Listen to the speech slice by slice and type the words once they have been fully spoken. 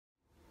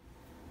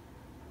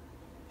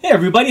Hey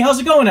everybody, how's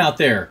it going out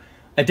there?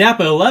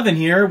 Adapa11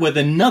 here with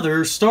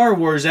another Star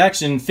Wars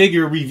action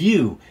figure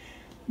review.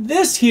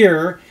 This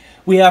here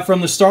we have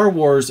from the Star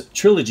Wars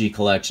Trilogy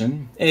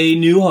Collection, A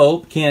New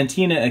Hope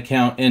Cantina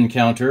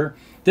Encounter.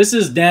 This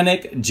is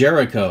Dannik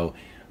Jerriko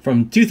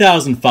from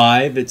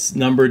 2005. It's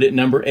numbered at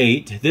number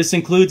 8. This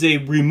includes a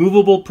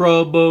removable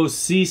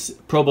proboscis,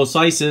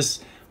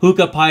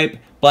 hookah pipe,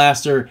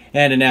 blaster,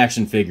 and an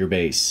action figure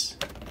base.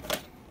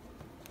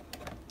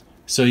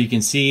 So you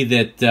can see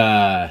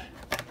that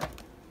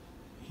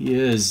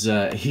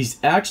he's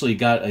actually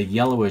got a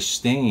yellowish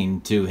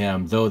stain to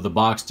him, though the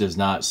box does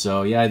not.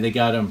 So yeah, they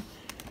got him.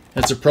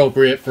 That's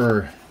appropriate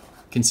for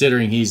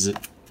considering he's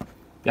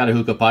got a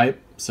hookah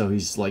pipe. So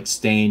he's like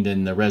stained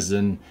in the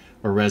resin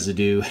or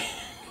residue.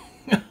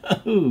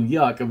 Ooh,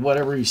 yuck, of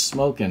whatever he's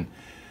smoking.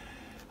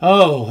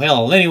 Oh,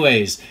 hell.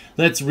 Anyways,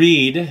 let's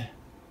read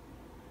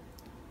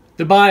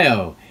the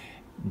bio.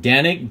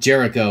 Dannik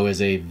Jerriko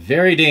is a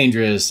very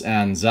dangerous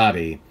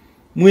Anzabi.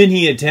 When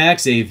he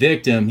attacks a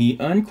victim, he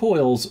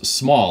uncoils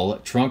small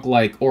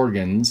trunk-like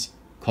organs,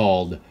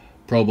 called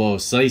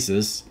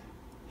proboscis,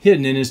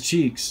 hidden in his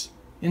cheeks,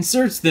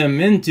 inserts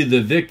them into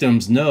the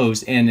victim's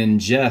nose, and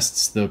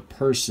ingests the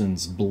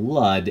person's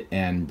blood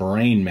and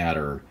brain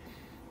matter.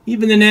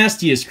 Even the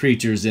nastiest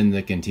creatures in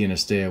the Cantina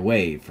stay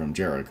away from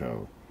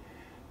Jerriko.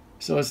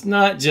 So it's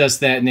not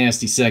just that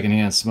nasty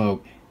secondhand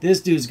smoke.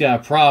 This dude's got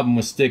a problem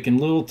with sticking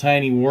little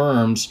tiny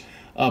worms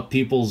up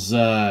people's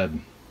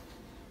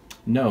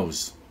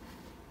nose.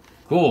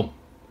 Cool.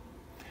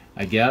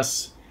 I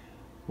guess.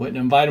 Wouldn't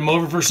invite him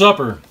over for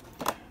supper.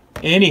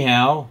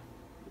 Anyhow,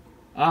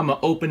 I'm gonna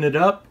open it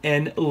up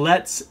and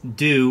let's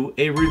do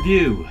a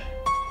review.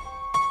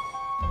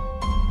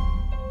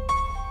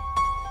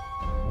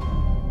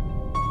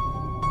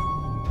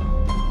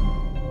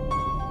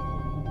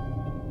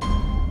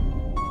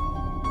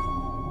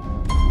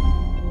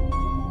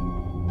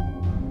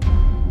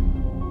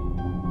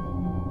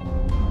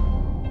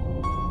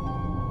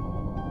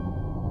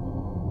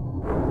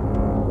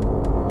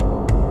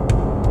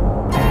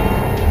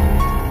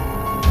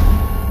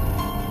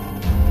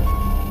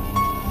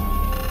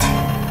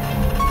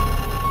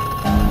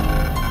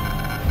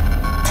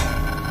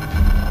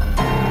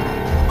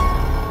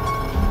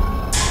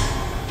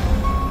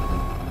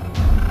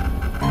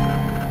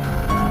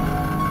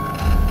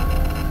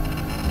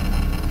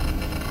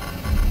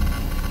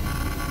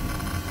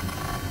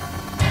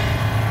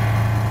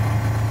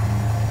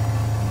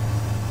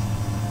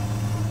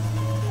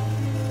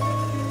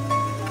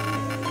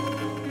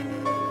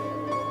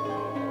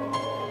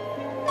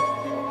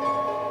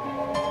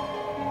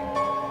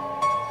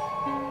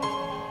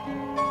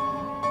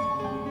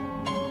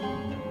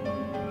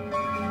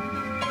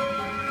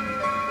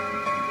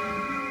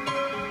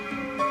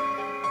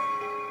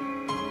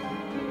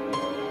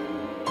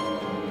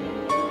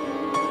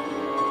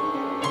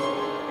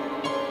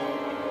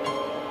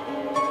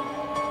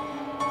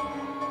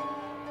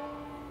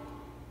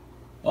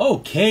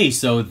 Okay,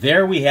 so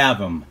there we have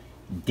him.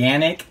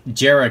 Dannik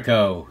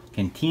Jerriko,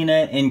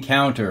 Cantina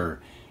Encounter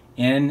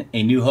in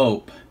A New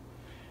Hope.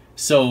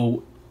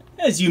 So,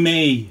 as you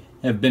may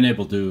have been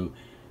able to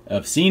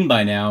have seen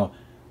by now,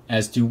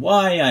 as to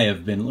why I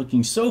have been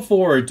looking so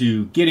forward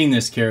to getting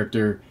this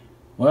character,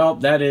 well,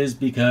 that is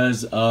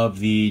because of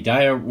the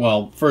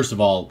well, first of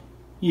all,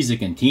 he's a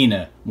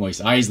Cantina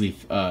Moise Isley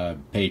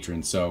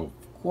patron, so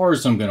of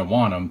course I'm going to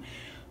want him.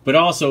 But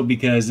also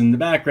because in the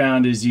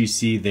background, as you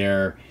see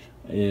there,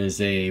 is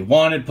a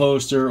wanted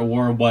poster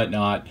or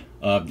whatnot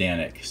of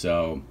Dannik.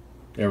 So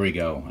there we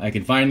go. I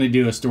can finally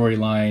do a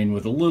storyline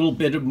with a little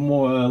bit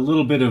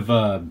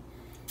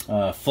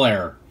of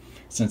flair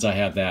since I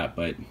have that,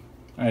 but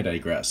I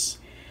digress.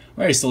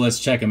 All right, so let's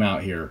check him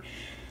out here.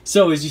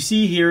 So as you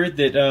see here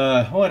that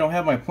oh, I don't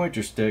have my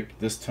pointer stick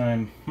this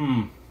time.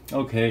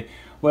 Okay.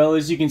 Well,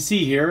 as you can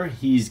see here,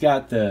 he's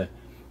got the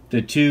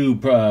two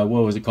what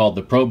was it called,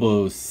 the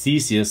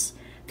proboscis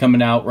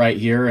coming out right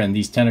here, and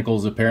these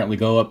tentacles apparently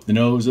go up the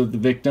nose of the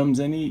victims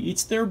and he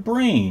eats their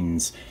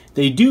brains.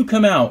 They do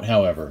come out,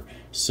 however.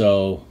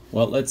 So,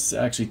 well, let's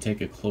actually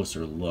take a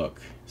closer look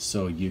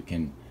so you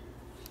can,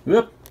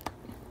 whoop,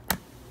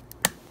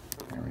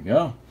 there we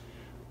go.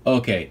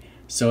 Okay,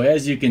 so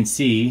as you can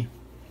see,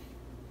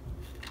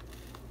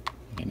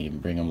 I can even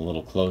bring them a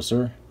little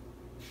closer.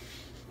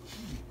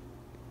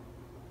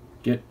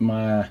 Get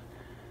my,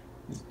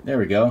 there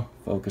we go,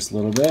 focus a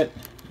little bit,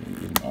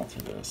 even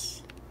alter this.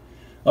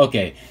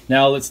 Okay,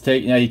 now let's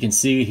take, now you can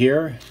see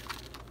here,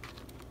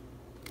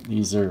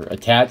 these are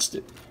attached.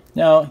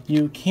 Now,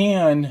 you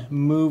can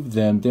move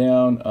them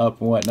down,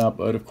 up, and whatnot,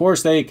 but of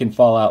course they can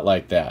fall out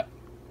like that.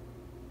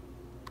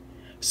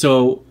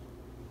 So,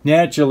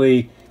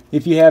 naturally,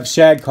 if you have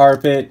shag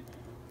carpet,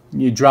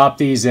 you drop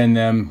these in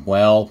them,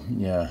 well,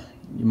 yeah,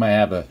 you might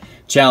have a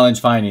challenge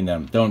finding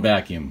them. Don't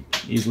vacuum.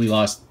 Easily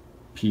lost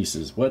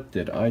pieces. What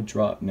did I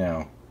drop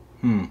now?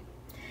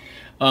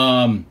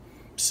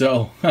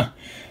 So,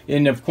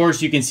 and of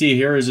course you can see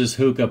here is this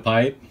hookah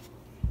pipe.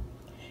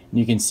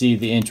 You can see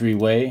the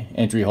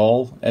entry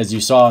hole. As you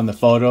saw in the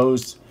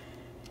photos,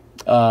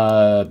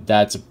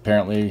 That's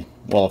apparently,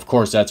 well, of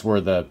course, that's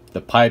where the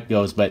pipe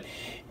goes. But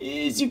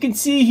as you can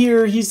see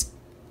here, he's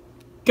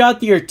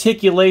got the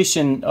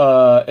articulation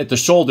at the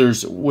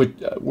shoulders,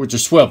 which are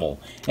swivel.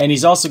 And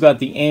he's also got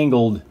the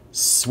angled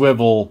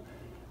swivel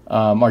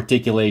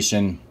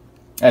articulation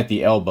at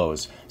the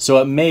elbows.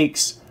 So it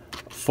makes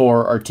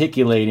for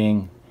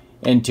articulating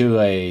into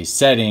a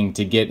setting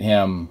to get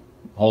him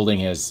holding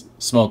his,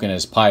 smoking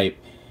his pipe.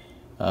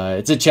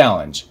 It's a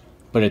challenge,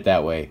 put it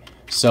that way.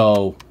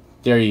 So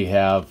there you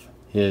have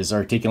his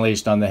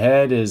articulation on the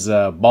head, his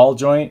ball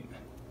joint,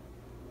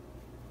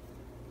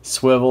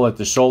 swivel at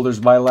the shoulders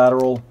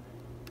bilateral,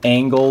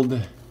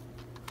 angled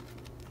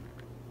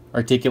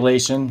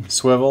articulation,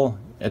 swivel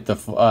at the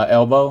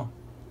elbow,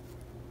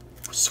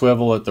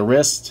 swivel at the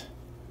wrist,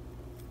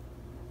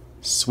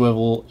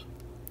 swivel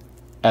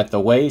at the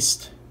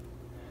waist,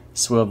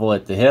 swivel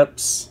at the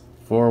hips,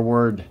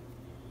 forward,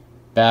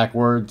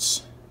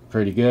 backwards,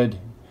 pretty good.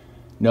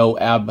 No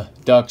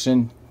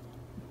abduction.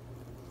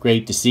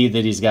 Great to see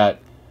that he's got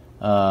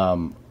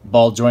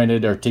ball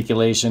jointed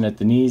articulation at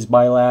the knees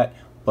bilat,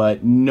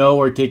 but no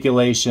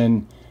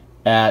articulation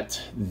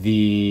at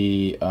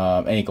the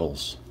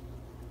ankles.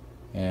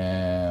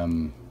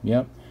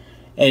 Yep.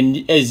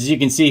 And as you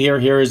can see here,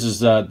 here is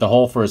the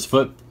hole for his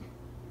foot,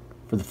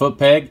 for the foot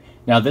peg.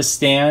 Now this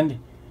stand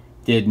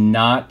did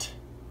not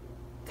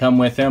come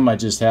with him. I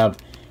just have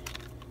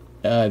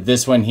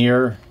this one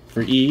here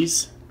for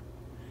ease.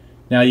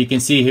 Now you can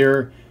see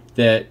here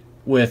that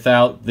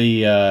without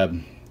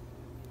the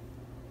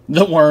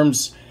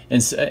worms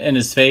in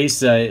his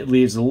face, it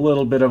leaves a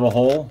little bit of a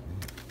hole,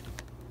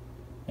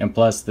 and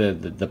plus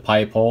the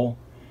pipe hole.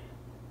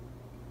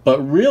 But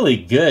really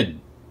good,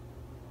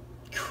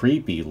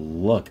 creepy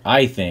look.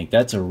 I think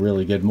that's a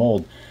really good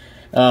mold.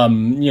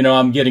 You know,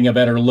 I'm getting a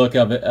better look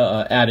of it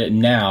at it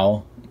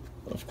now,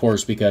 of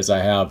course, because I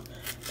have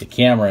the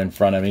camera in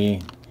front of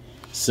me.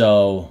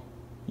 So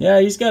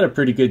yeah, he's got a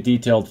pretty good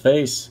detailed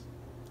face.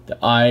 The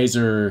eyes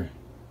are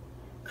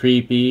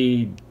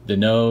creepy, the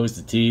nose,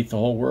 the teeth, the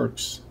whole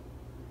works.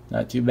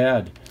 Not too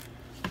bad.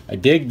 I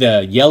dig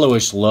the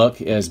yellowish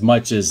look as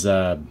much as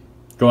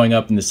growing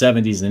up in the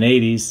 70s and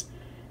 80s.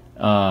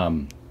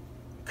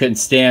 Couldn't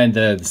stand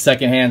the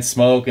secondhand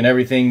smoke and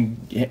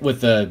everything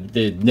with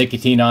the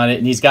nicotine on it.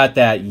 And he's got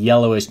that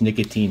yellowish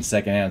nicotine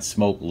secondhand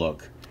smoke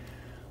look.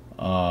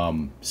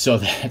 So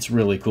that's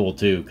really cool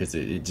too, because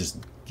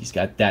he's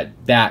got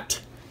that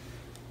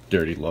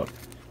dirty look.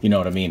 You know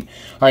what I mean?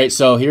 All right,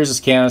 so here's his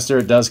canister.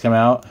 It does come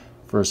out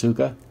for his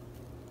hookah.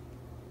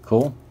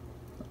 Cool.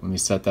 Let me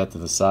set that to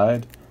the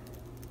side.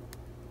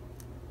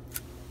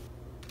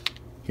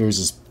 Here's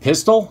his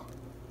pistol.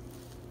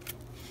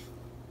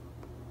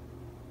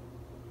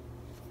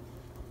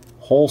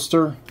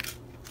 Holster.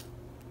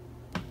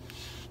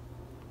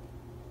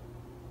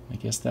 I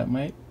guess that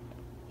might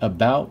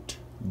about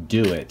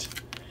do it.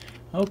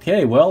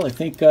 Okay, well, I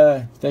think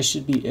that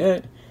should be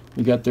it.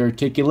 We got the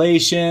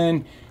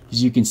articulation.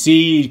 As you can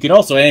see, you can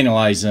also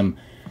analyze them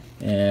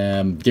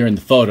during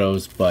the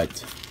photos,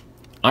 but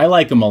I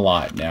like them a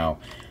lot now.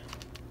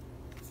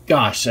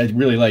 Gosh, I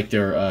really like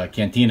their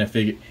Cantina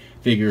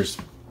figures,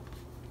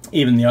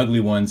 even the ugly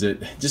ones,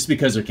 just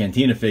because they're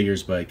Cantina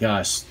figures. But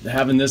gosh,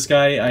 having this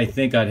guy, I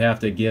think I'd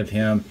have to give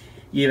him,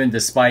 even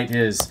despite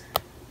his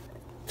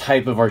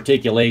type of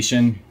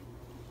articulation,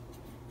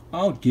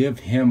 I'll give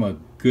him a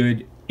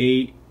good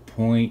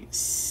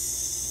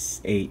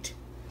 8.8.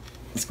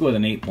 Let's go with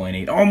an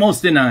 8.8,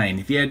 almost a 9.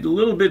 If you had a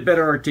little bit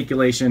better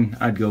articulation,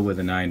 I'd go with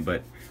a 9,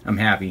 but I'm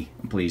happy,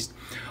 I'm pleased.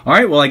 All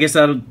right, well, I guess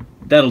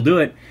that'll do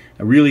it.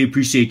 I really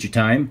appreciate your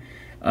time.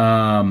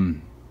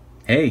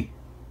 Hey,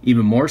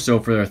 even more so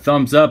for a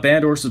thumbs up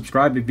and or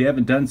subscribe if you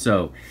haven't done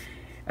so.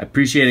 I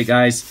appreciate it,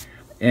 guys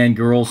and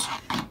girls.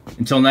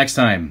 Until next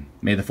time,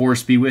 may the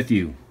force be with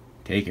you.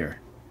 Take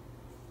care.